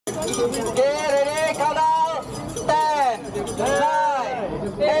Okay, ready? Countdown. 10,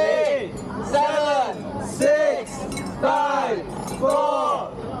 9, 8, 7, 6, 5,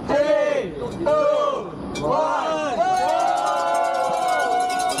 4, 3, 2, 1.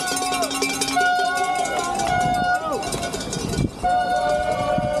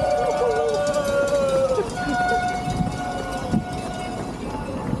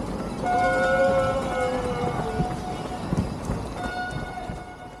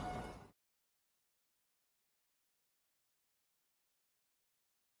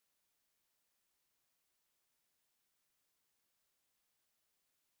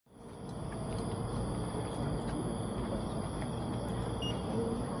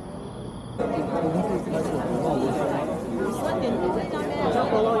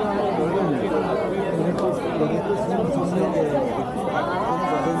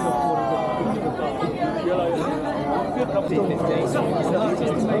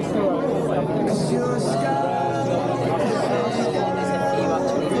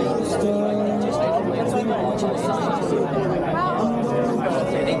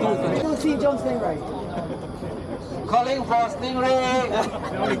 Calling for stingray.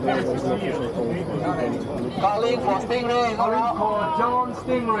 Calling for stingray. Calling for John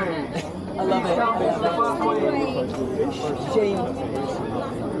Stingray. I love it. The first wave. James.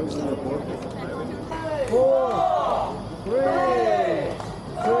 4, 3,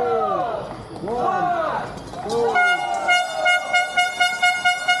 2, 1, go.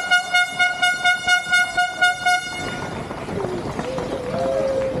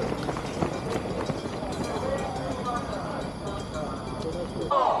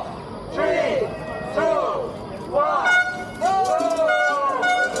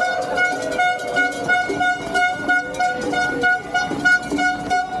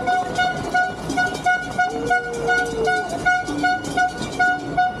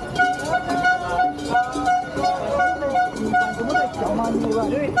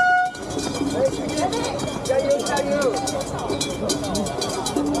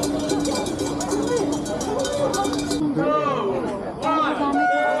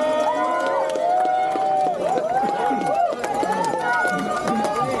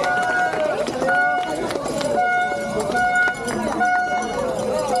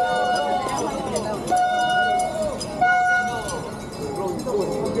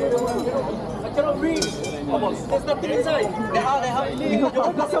 There's nothing inside.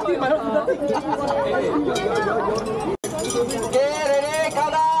 Okay, ready?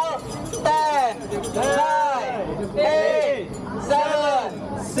 Countdown. 10, 9, 8,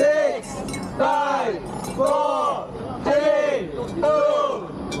 7, 6, 5, 4, 3, 2,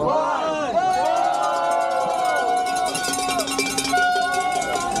 1.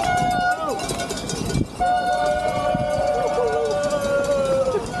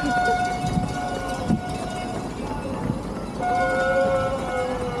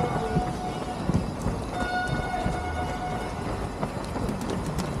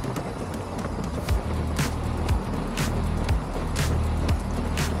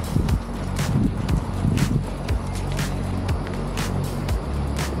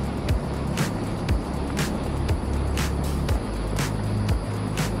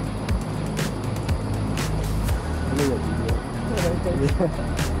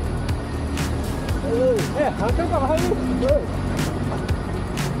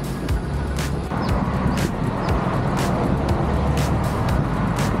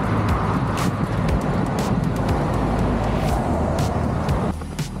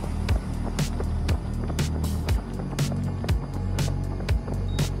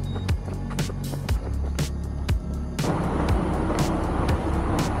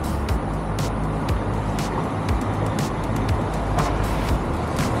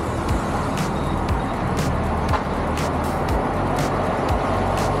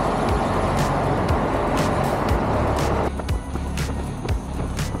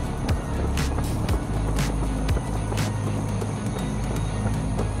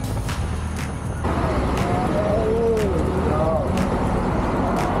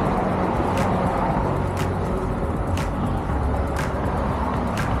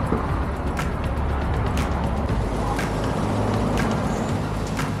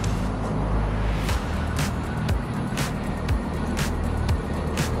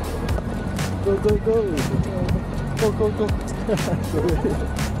 Go, go. Go, go, go.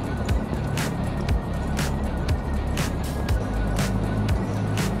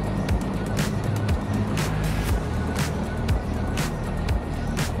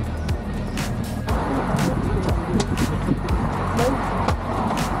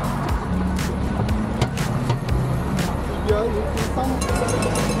 Giờ thì xong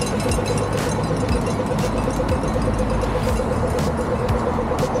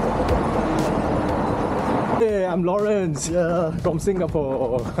experience. Yeah. From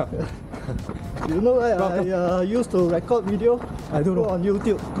Singapore. You know, I used to record video. I don't know. On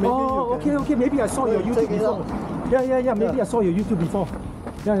YouTube. Maybe okay. Maybe I saw your YouTube check it before. out. Yeah. Maybe I saw your YouTube before.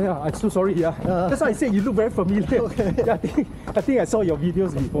 Yeah. I'm so sorry. Yeah. That's why I said you look very familiar. Okay. Yeah, I think I saw your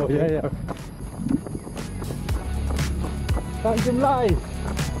videos before. Yeah. Tanjung Lai.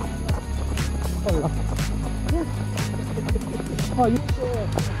 Oh, you.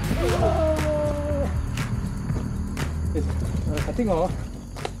 I think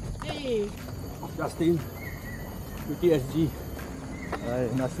Hey. Justin, UTSG.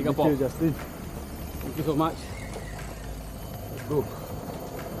 Nice Singapore. to meet you, Justin. Thank you so much. Let's go.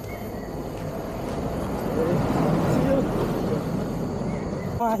 See you.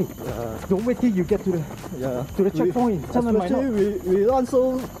 Bye. Don't wait till you get to the checkpoint. Especially we run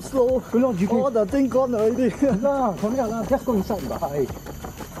so slow. All the thing gone already. Just go inside. Bye.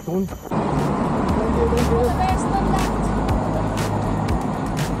 Don't. Thank you. All the best, turn left.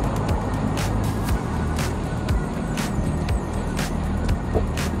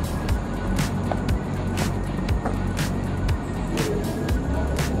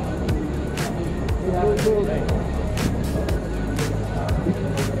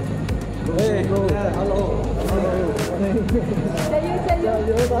 Hey, hello.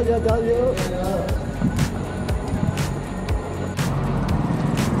加油。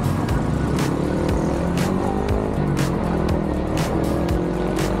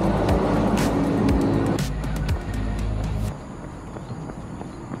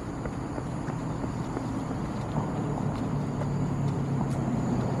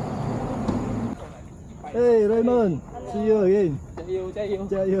Hey Raymond, see you again.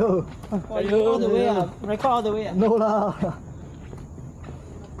 加油 all the way record all the way No lah.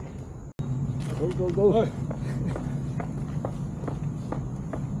 Go.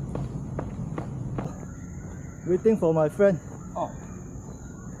 Waiting for my friend.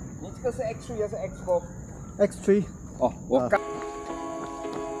 你这个是 X3 还是 X4？ X3. 哦，我刚。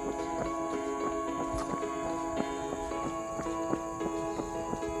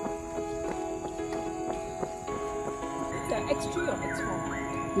X3 or X4?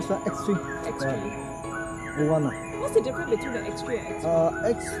 This one X3. X3. O1 lah. What's the difference between the X3 and X4?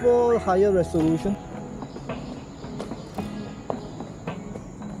 X4 higher resolution.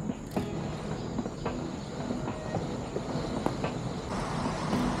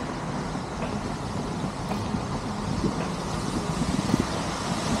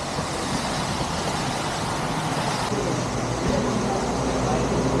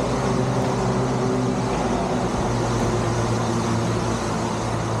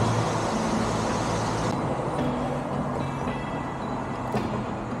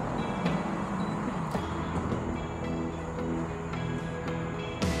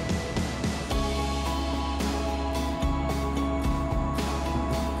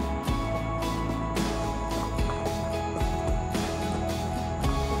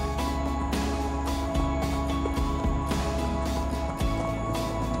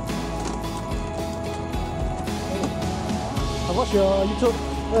 I watch your YouTube.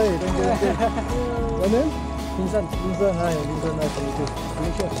 Hey, thank you. Your name? Vincent. Hi, Vincent. Nice to meet you.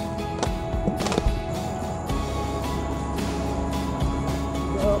 Malaysia.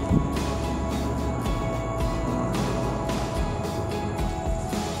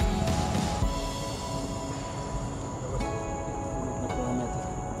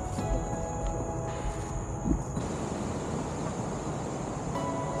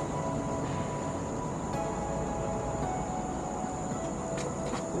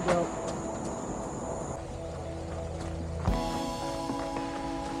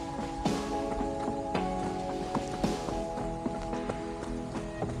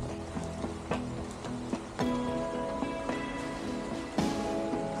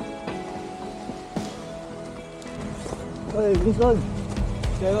 Hey, Vincent.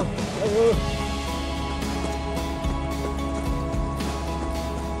 加油！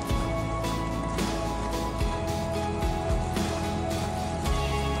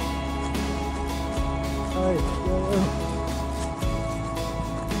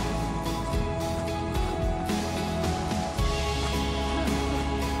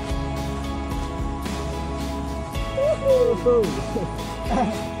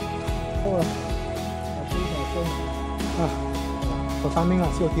 For timing,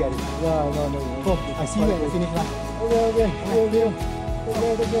 still here. Yeah, no. Oh, I see you at the finish line. Okay. Okay.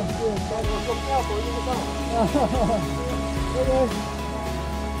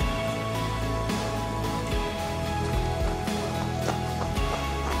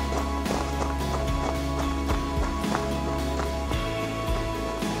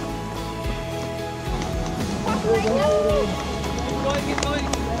 Right now.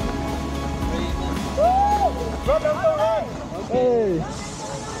 Hey.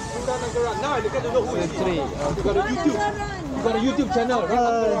 Now you get to know who it is. You got a YouTube. You got a YouTube channel.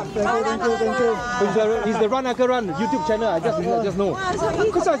 Thank you. He's the Rununclerun YouTube channel. I just know.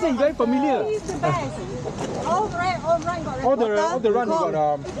 Because I say he's very familiar. He's the best. All run got All the run you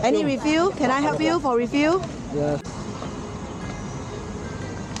got. Any refill? Can I help you for refill? Yes.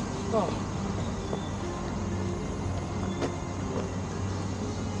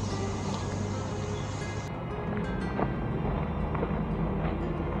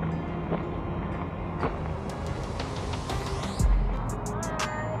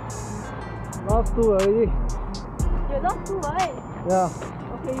 Last two already. You lost two, right? Yeah.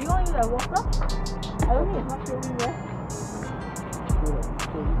 Okay, you want to use the water? I don't think it's not showing there.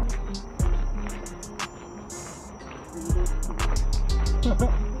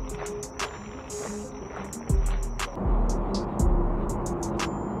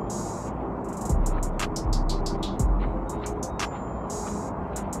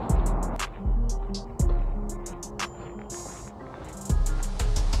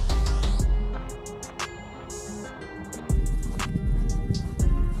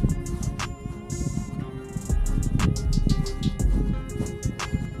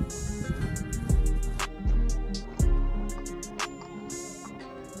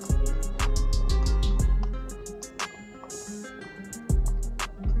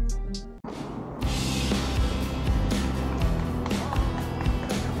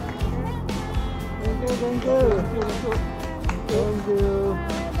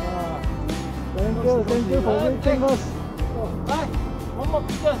 Thank you for waiting us. Hi, one more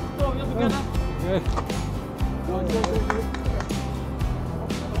picture. So you together.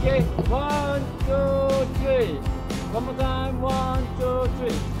 Okay, 1, 2, 3. One more time. 1, 2,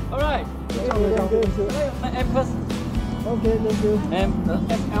 3. All right. My M first. Okay, thank you. M,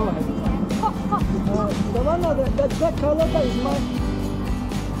 XL. The one that color that is mine.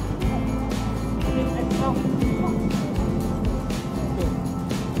 XL.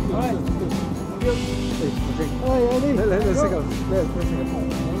 All right. Hey, Eddie. Let's take a. 1,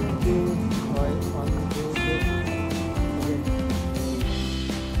 2, 3, 1.